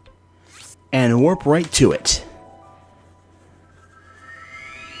and warp right to it.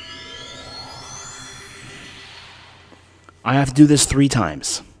 I have to do this 3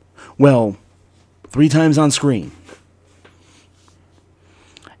 times. Well, 3 times on screen.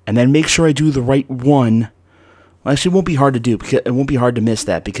 And then make sure I do the right one. Well, actually, it won't be hard to do, because it won't be hard to miss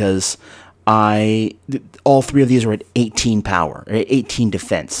that, because all 3 of these are at 18 power, or 18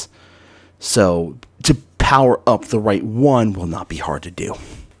 defense. So to power up the right one will not be hard to do.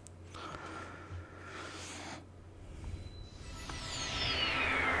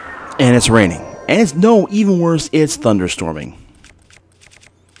 And it's raining. And it's, no, even worse, it's thunderstorming.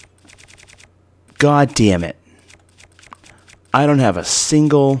 God damn it. I don't have a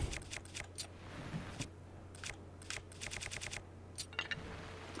single...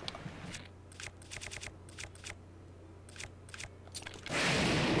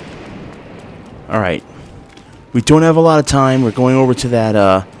 Alright. We don't have a lot of time. We're going over to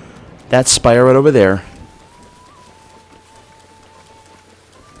that spire right over there.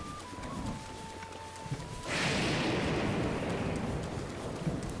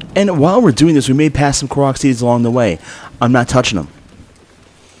 And while we're doing this, we may pass some Korok seeds along the way. I'm not touching them.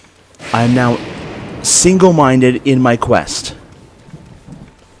 I'm now single-minded in my quest.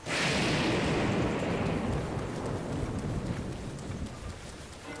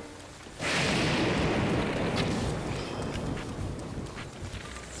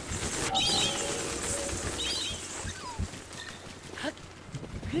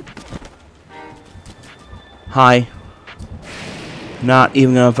 Hi. Not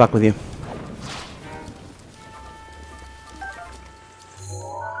even gonna fuck with you.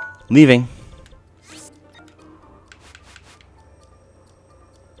 Leaving.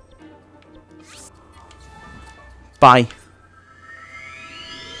 Bye.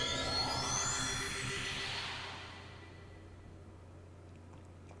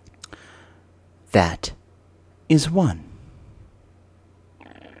 That is 1.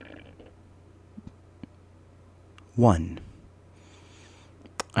 1.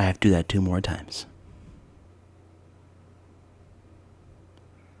 I have to do that 2 more times.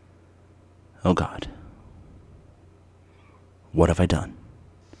 Oh God. What have I done?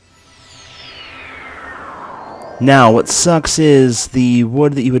 Now, what sucks is the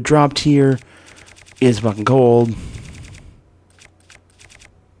wood that you had dropped here is fucking cold.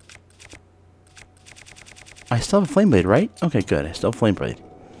 I still have a flame blade, right? Okay, good. I still have a flame blade.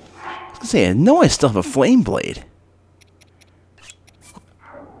 I was gonna say, I know I still have a flame blade.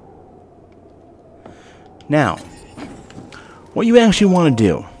 Now, what you actually want to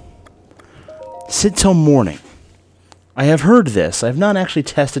do, sit till morning. I have heard this. I have not actually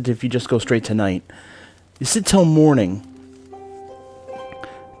tested if you just go straight to night. You sit till morning,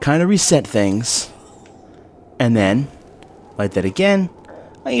 kind of reset things, and then light that again.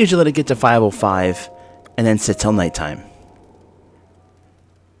 I usually let it get to 5:05, and then sit till nighttime.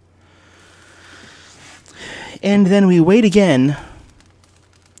 And then we wait again.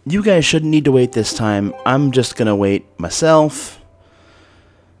 You guys shouldn't need to wait this time. I'm just gonna wait myself.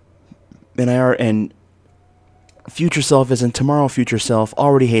 And future self isn't tomorrow. Future self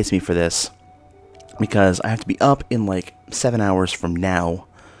already hates me for this, because I have to be up in like 7 hours from now,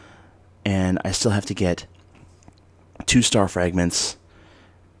 and I still have to get 2 star fragments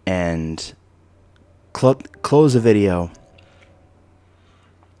and close the video,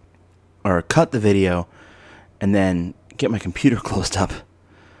 or cut the video, and then get my computer closed up.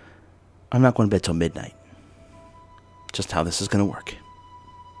 I'm not going to bed till midnight. Just how this is going to work.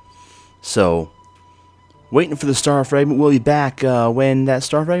 So, waiting for the star fragment. We'll be back when that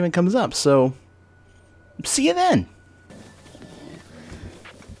star fragment comes up. So, see you then.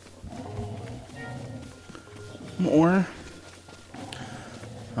 More.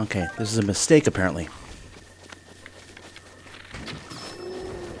 Okay, this is a mistake apparently.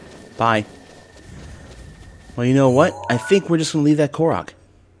 Bye. Well, you know what? I think we're just going to leave that Korok.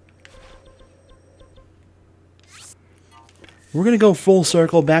 We're going to go full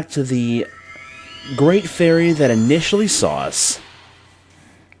circle back to the Great Fairy that initially saw us.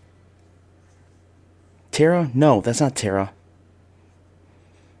 Terra? No, that's not Terra.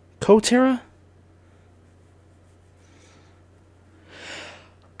 Kotera?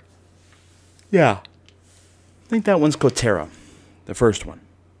 Yeah. I think that one's Kotera. The first one.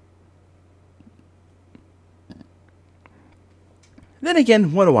 Then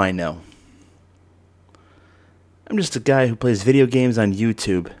again, what do I know? I'm just a guy who plays video games on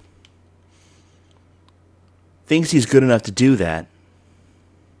YouTube. Thinks he's good enough to do that.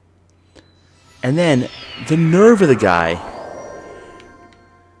 And then, the nerve of the guy.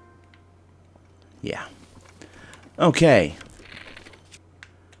 Yeah. Okay.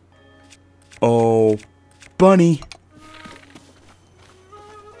 Oh, Bunny.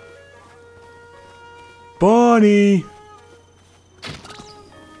 Bunny.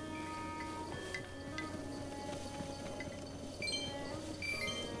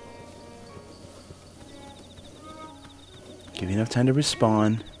 Give you enough time to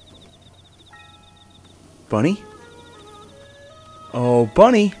respawn. Bunny? Oh,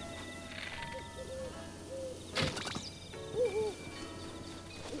 Bunny!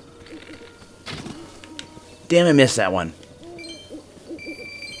 Damn, I missed that one.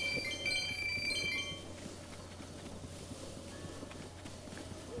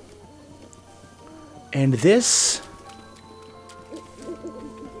 And this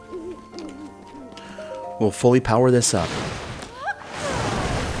will fully power this up.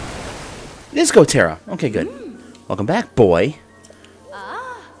 It is Kotera. Okay, good. Welcome back, boy.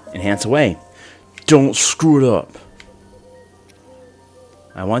 Enhance away. Don't screw it up.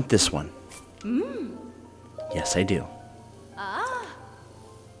 I want this one. Yes, I do.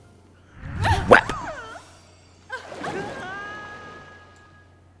 Whap!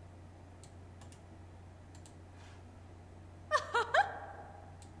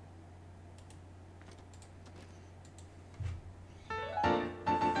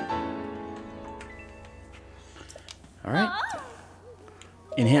 All right.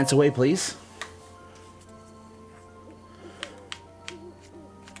 Enhance away, please.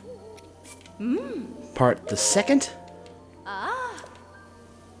 Part the second.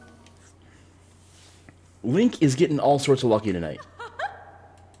 Link is getting all sorts of lucky tonight.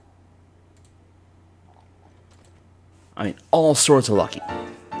 I mean, all sorts of lucky.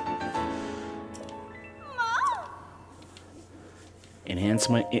 Enhance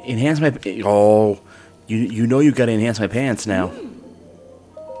my. Oh, you know you gotta enhance my pants now.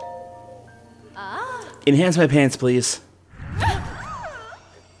 Enhance my pants, please.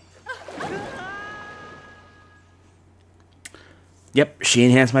 Yep, she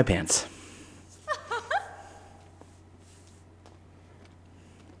enhanced my pants.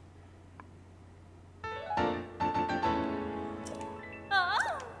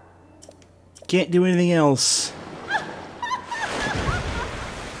 Can't do anything else.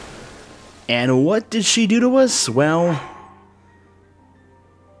 And what did she do to us? Well,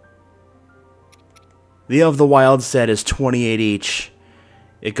 the of the Wild set is 28 each.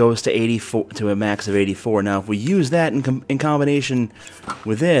 It goes to 84 to a max of 84. Now, if we use that in combination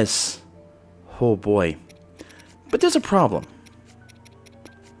with this, oh boy. But there's a problem.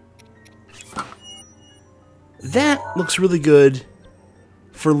 That looks really good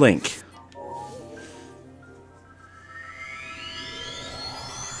for Link.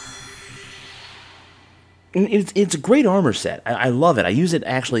 And it's a great armor set. I love it. I use it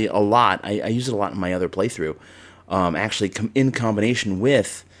actually a lot. I use it a lot in my other playthrough. Actually, in combination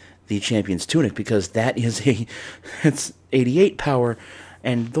with the Champion's Tunic, because that is it's 88 power,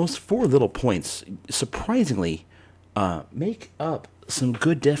 and those 4 little points surprisingly make up some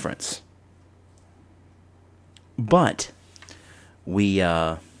good difference. But we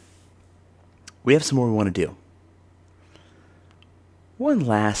have some more we want to do. One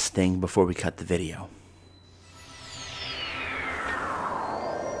last thing before we cut the video.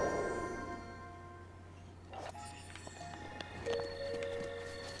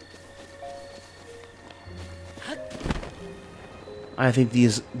 I think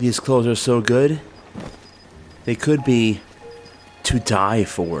these clothes are so good. They could be to die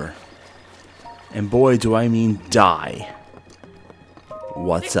for. And boy, do I mean die.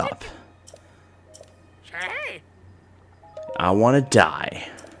 What's up? I want to die.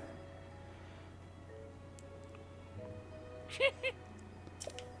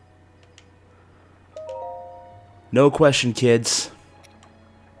 No question, kids.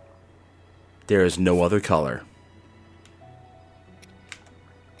 There is no other color.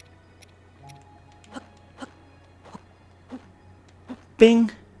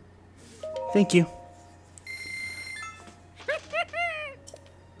 Bing. Thank you.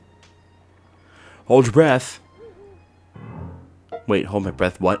 Hold your breath. Wait, hold my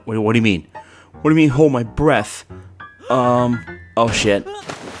breath. What? What do you mean? What do you mean, hold my breath? Oh shit.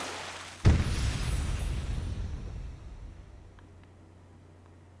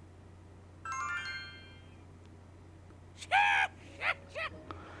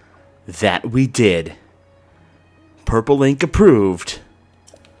 That we did. Purple ink approved.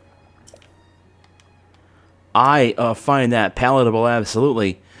 I find that palatable,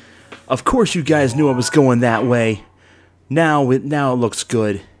 absolutely. Of course you guys knew I was going that way. Now it looks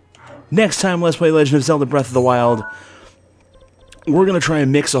good. Next time Let's Play Legend of Zelda Breath of the Wild, we're going to try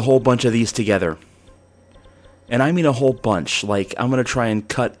and mix a whole bunch of these together. And I mean a whole bunch. Like, I'm going to try and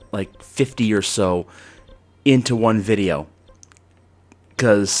cut like 50 or so into one video.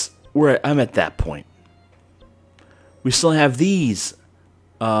 Because I'm at that point. We still have these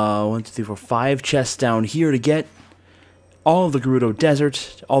 1, 2, 3, 4, 5 chests down here to get. All of the Gerudo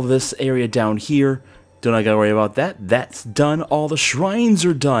Desert, all of this area down here. Don't I gotta worry about that. That's done. All the shrines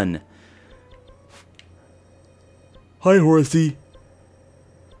are done. Hi, horsey.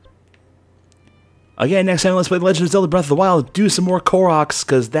 Again, next time let's play Legend of Zelda Breath of the Wild. Do some more Koroks,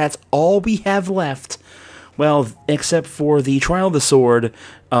 because that's all we have left. Well, except for the Trial of the Sword,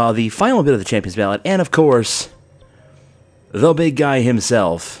 the final bit of the Champion's Ballad, and of course, the big guy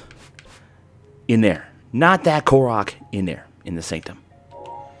himself in there. Not that Korok, in there, in the Sanctum.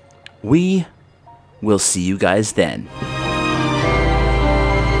 We will see you guys then.